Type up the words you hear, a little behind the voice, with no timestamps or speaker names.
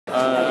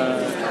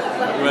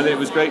Well, it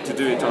was great to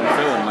do it on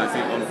film. I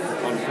think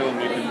on film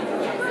you can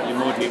be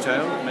more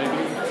detailed, maybe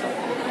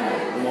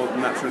more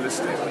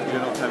naturalistic.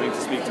 You're not having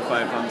to speak to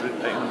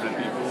 500, 800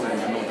 people in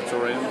an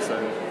auditorium, so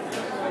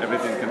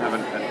everything can have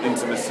an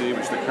intimacy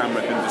which the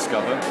camera can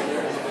discover,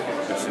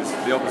 which is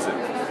the opposite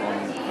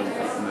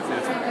in the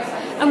theatre.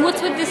 And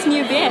what's with this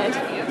new beard?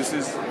 This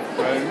is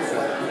grown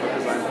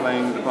because I'm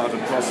playing the part of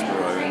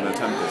Prospero in The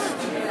Tempest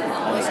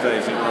on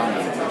stage in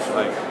London.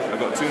 I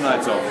got 2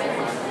 nights off.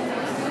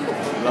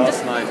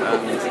 Last night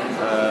and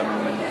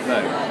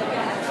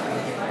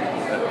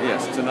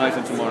yes, tonight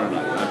and tomorrow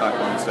night. I'm back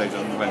on stage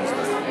on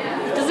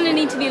Wednesday. Doesn't it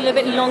need to be a little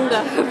bit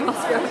longer for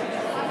Prospero?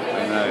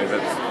 I know,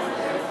 but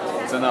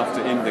it's enough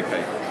to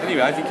indicate.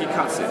 Anyway, I think he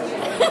cuts it.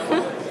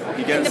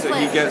 He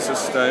gets a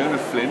stone, a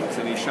flint,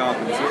 and he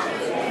sharpens it,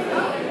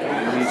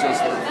 and he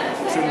just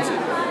trims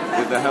it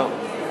with the help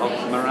of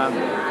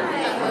Miranda.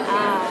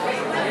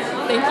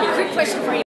 Thank you. Quick question for you.